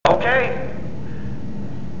Okay.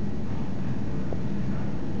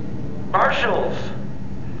 Marshals.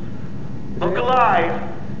 Look alive.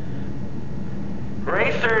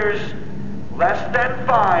 Racers, less than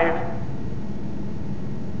 5.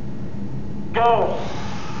 Go.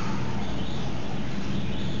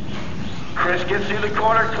 Chris gets through the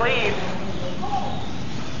corner clean.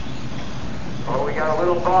 Oh, we got a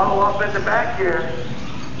little bottle up in the back here.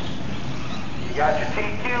 You got your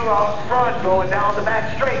TQ out front going down the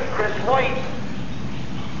back straight. Chris White.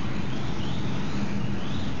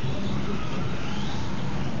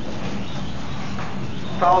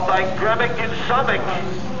 Fouled by Gremick and Summit.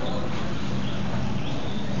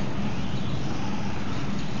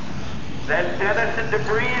 Then Dennis and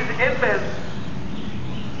DeBreeze Inman.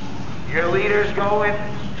 Your leader's going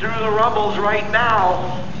through the rumbles right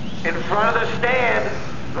now in front of the stand.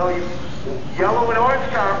 So yellow and orange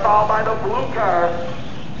car followed by the blue car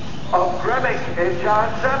of Gremick and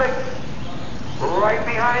John Semick. Right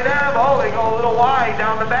behind them. Oh, they go a little wide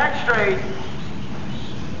down the back straight.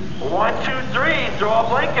 1, 2, 3. Throw a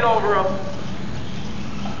blanket over them.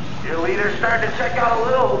 Your leader's starting to check out a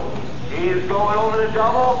little. He is going over the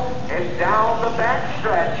double and down the back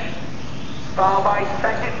stretch. Followed by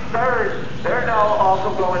second, third. They're now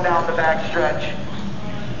also going down the back stretch.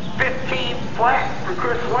 15 flat for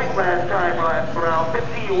Chris White last time around.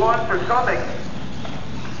 15-1 for Summit.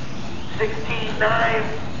 16-9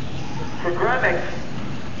 for Gremick.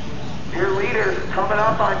 Your leader's coming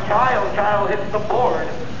up on Kyle. Kyle hits the board.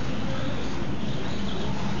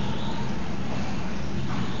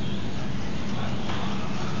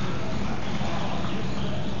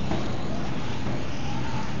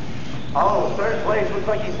 Oh, third place looks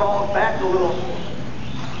like he falls back a little.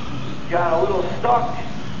 Got a little stuck.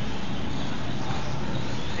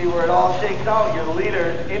 See where it all shakes out. Your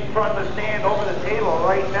leader's in front of the stand over the table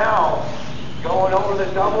right now. Going over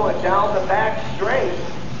the double and down the back straight.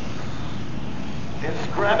 It's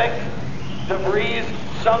Gremick, DeBreeze,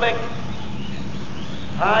 Summit,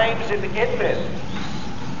 Himes, and Inman.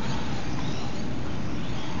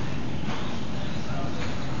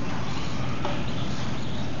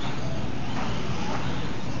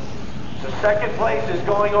 Second place is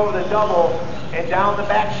going over the double and down the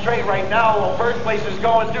back straight right now, while first place is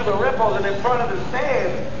going through the ripples and in front of the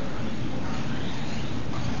stand.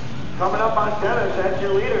 Coming up on Dennis, that's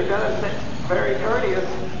your leader. Dennis, very courteous,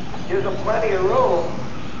 gives him plenty of room.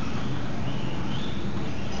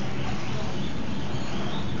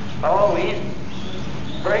 Oh, he's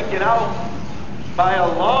breaking out by a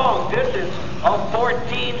long distance of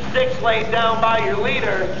 14-6 laid down by your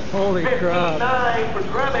leader. Holy crap. 15-9 for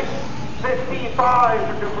Gremick. 15-5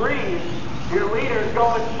 for DeBreeze. Your leader's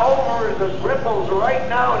going over the ripples right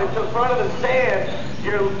now and it's in front of the stand.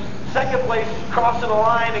 Your second place is crossing the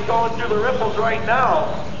line and going through the ripples right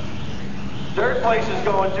now. Third place is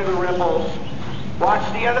going through the ripples. Watch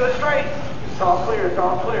the end of the straight. It's all clear, it's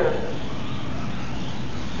all clear.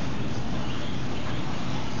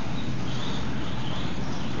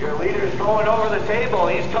 Your leader's going over the table.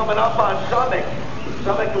 He's coming up on Summit.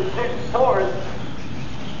 Summit was sitting fourth.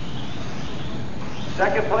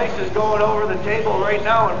 Second place is going over the table right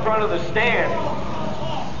now in front of the stand.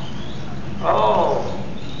 Oh.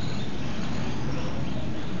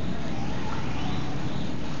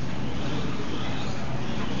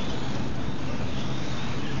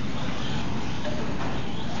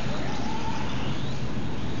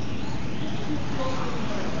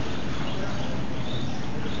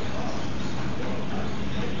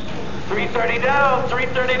 .330 down,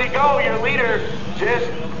 3:30 to go. Your leader just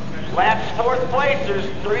laps fourth place. There's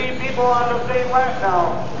 3 people on the same lap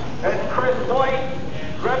now. That's Chris White,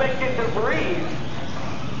 Gremick, and DeBreeze.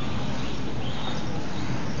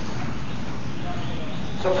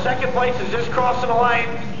 So second place is just crossing the line,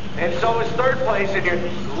 and so is third place, and your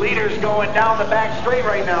leader's going down the back straight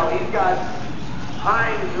right now. He's got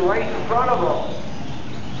Hines right in front of him.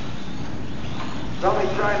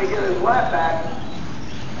 Somebody's trying to get his lap back.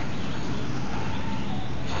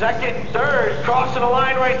 Second, third, crossing the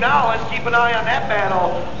line right now. Let's keep an eye on that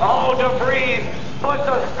battle. Oh, DeBreeze puts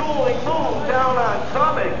a schooling move down on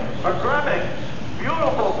Summit, or Gremick.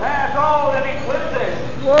 Beautiful pass. Oh, then he flips it.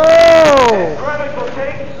 Whoa! And Gremick will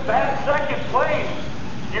take that second place.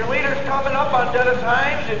 Your leader's coming up on Dennis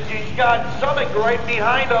Himes, and he's got Summit right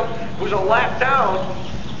behind him, who's a lap down.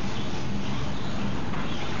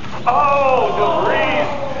 Oh,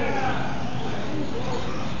 DeBreeze.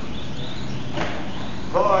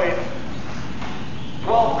 Boy,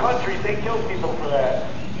 12 countries, they kill people for that.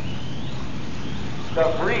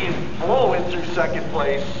 DeBreeze blowing through second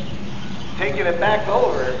place, taking it back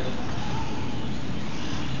over.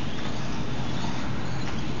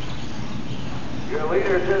 Your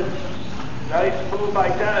leader just, nice move by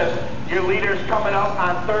Dennis. Your leader's coming up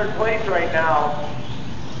on third place right now.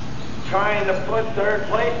 Trying to put third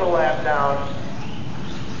place a lap down.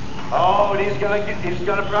 Oh, and he's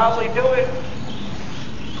gonna probably do it.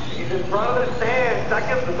 He's in front of the stand.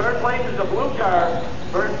 Second, the third place is a blue car.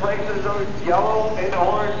 First place is a yellow and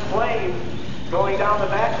orange flame going down the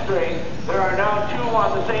back straight. There are now two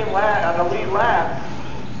on the same lap, on the lead lap.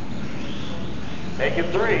 Make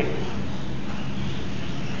it three.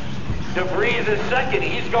 DeVries is second.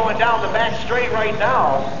 He's going down the back straight right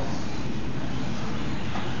now.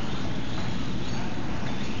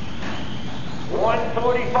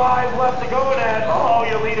 .145 left to go, Ned. Oh,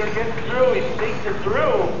 your leader gets through. He sneaks it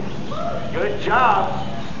through. Good job.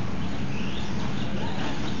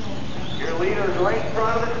 Your leader's right in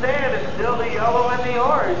front of the stand. It's still the yellow and the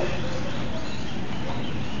orange.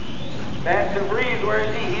 Matt DeVries, where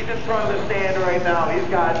is he? He's in front of the stand right now. He's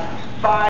got 5.